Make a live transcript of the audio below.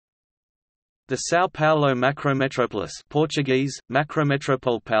The São Paulo macrometropolis, Portuguese,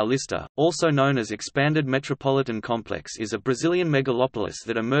 Macrometropole Paulista, also known as Expanded Metropolitan Complex, is a Brazilian megalopolis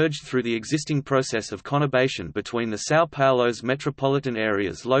that emerged through the existing process of conurbation between the São Paulo's metropolitan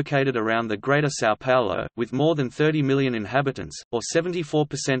areas located around the Greater São Paulo, with more than 30 million inhabitants, or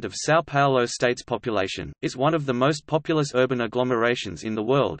 74% of São Paulo state's population, is one of the most populous urban agglomerations in the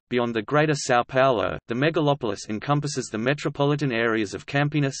world. Beyond the Greater São Paulo, the megalopolis encompasses the metropolitan areas of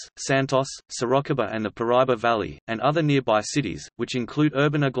Campinas, Santos, Sorocaba and the Paraíba Valley, and other nearby cities, which include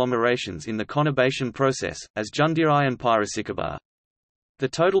urban agglomerations in the conurbation process, as Jundiaí and Piracicaba. The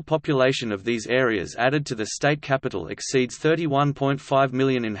total population of these areas added to the state capital exceeds 31.5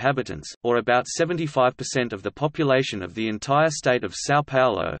 million inhabitants, or about 75% of the population of the entire state of São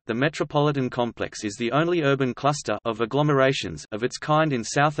Paulo. The metropolitan complex is the only urban cluster of agglomerations of its kind in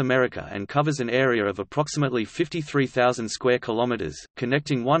South America and covers an area of approximately 53,000 square kilometers,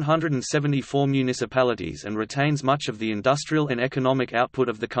 connecting 174 municipalities and retains much of the industrial and economic output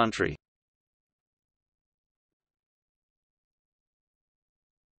of the country.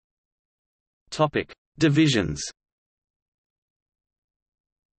 Topic: Divisions.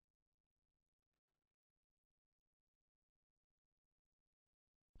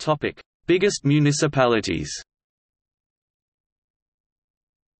 Topic: Biggest municipalities.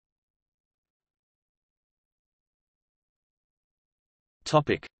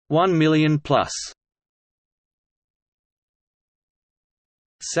 Topic: 1 million plus.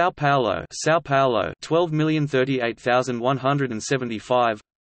 São Paulo, 12,038,175.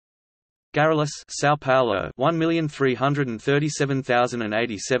 Guarulhos, São Paulo,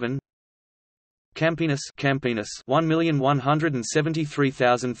 1,337,087. Campinas,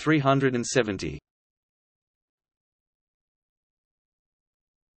 1,173,370.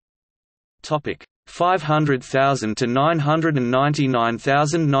 Topic: 500,000 to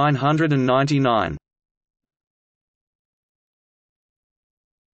 999,999.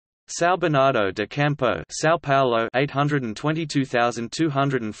 São Bernardo de Campo, São Paulo,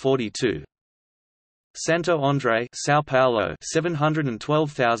 822,242. Santo André, São Paulo,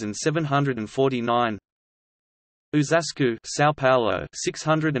 712,749. Osasco, São Paulo,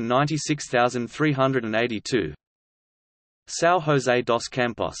 696,382. São José dos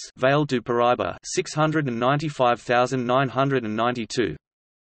Campos, Vale do Paraíba, 695,992.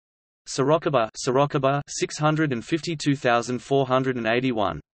 Sorocaba,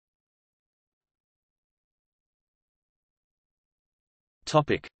 652,481.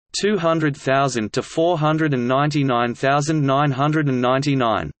 Topic: 200,000 to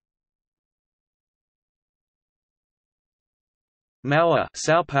 499,999. Mauá,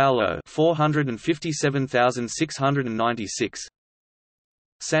 São Paulo, 457,696.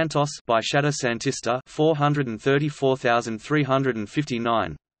 Santos, Baixada Santista,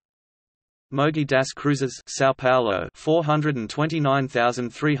 434,359. Mogi das Cruzes, São Paulo,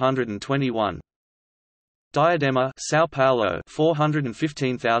 429,321. Diadema, São Paulo,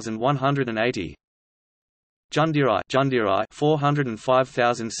 415,180. Jundiaí,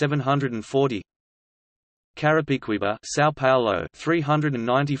 405,740. Carapicuíba, São Paulo,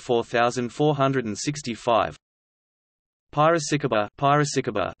 394,465. Piracicaba,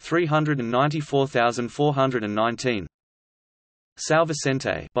 394,419. São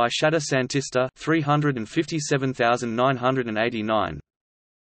Vicente, Baixada Santista, 357,989.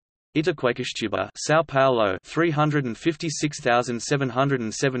 Itaquaquecetuba, São Paulo,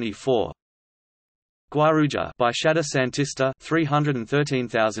 356,774. Guarujá, Baixada Santista,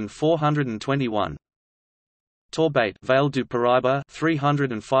 313,421. Torbate, Vale do Paraíba,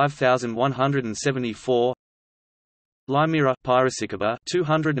 305,174. Limeira, Piracicaba,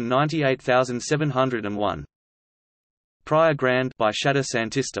 298,701. Praia Grande, Baixada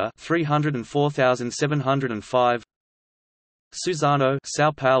Santista, 304,705. Suzano,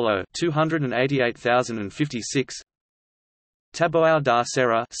 São Paulo, 288,056. Taboão da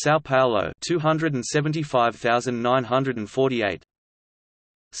Serra, São Paulo, 275,948.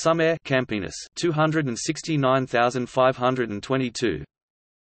 Sumé, Campinas, 269,522.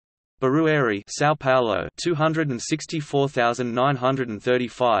 Barueri, São Paulo,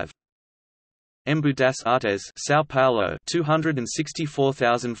 264,935. Embu das Artes, São Paulo,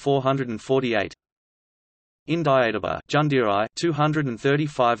 264,448. Indaiatuba, Jundiaí,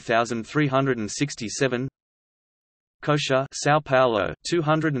 235,367. Coxa, São Paulo,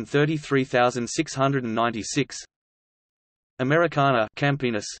 233,696. Americana,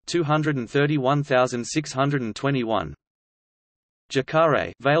 Campinas, 231,621.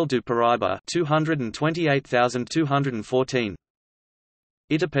 Jacaré, Vale do Paraíba, 228,214.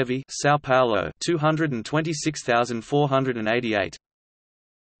 Itapevi, São Paulo, 226,488.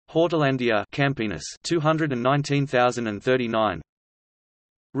 Hortilandia Campinas 219,039.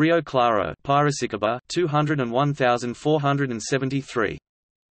 Rio Claro Piracicaba 201,473.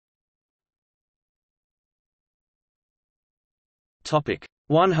 Topic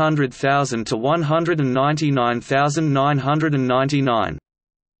 100,000 to 199,999.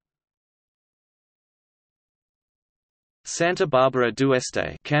 Santa Barbara do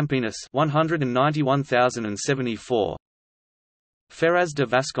Este Campinas 191,074. Ferraz de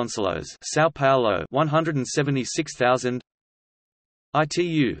Vasconcelos São Paulo 176,000.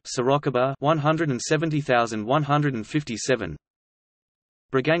 ITU Sorocaba 170,157.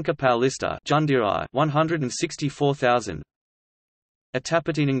 Bragança Paulista Jundiaí 164,000.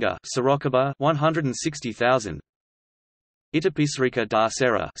 Itapetininga Sorocaba 160,000. Itapecerica da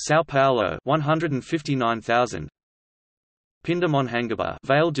Serra São Paulo 159,000. Pindamonhangaba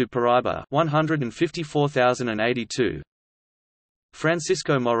Vale do Paraíba 154,082.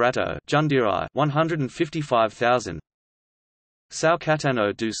 Francisco Morato Jundiaí 155,000. São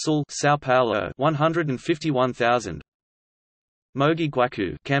Caetano do Sul São Paulo 151,000. Mogi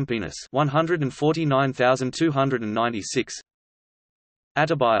Guacu Campinas 149,296.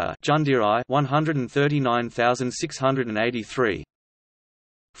 Atibaia Jundiaí 139,683.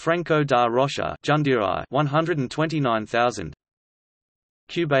 Franco da Rocha Jundiaí 129,000.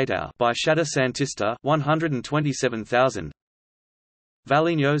 Cubatão Baixada Santista 127,000.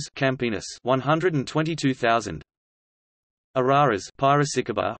 Valinhos Campinas 122,000. Araras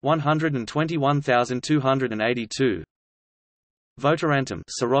Piracicaba 121,282. Votorantim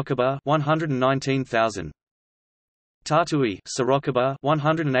Sorocaba 119,000. Tatuí Sorocaba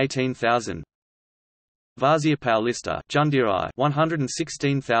 118,000. Várzea Paulista Jundiaí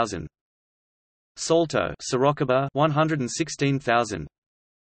 116,000. Salto Sorocaba 116,000.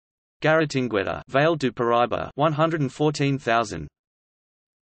 Guaratingueta Vale do Paraíba 114,000.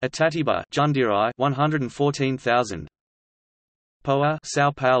 Itatiba Jundiaí 114,000. Poa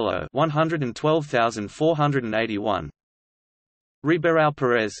São Paulo 112,481. Ribeirão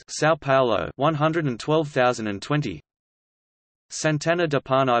Pires São Paulo 112,020. Santana de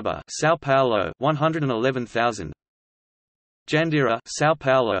Parnaíba São Paulo 111,000. Jandira São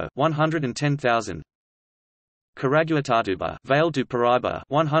Paulo 110,000. Caraguatatuba Vale do Paraíba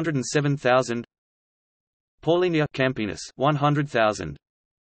 107,000. Paulínia Campinas 100,000.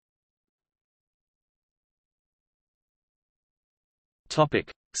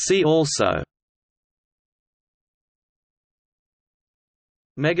 Topic See also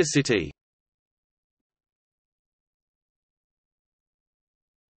Megacity.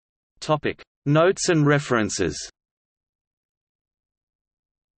 Topic Notes and references.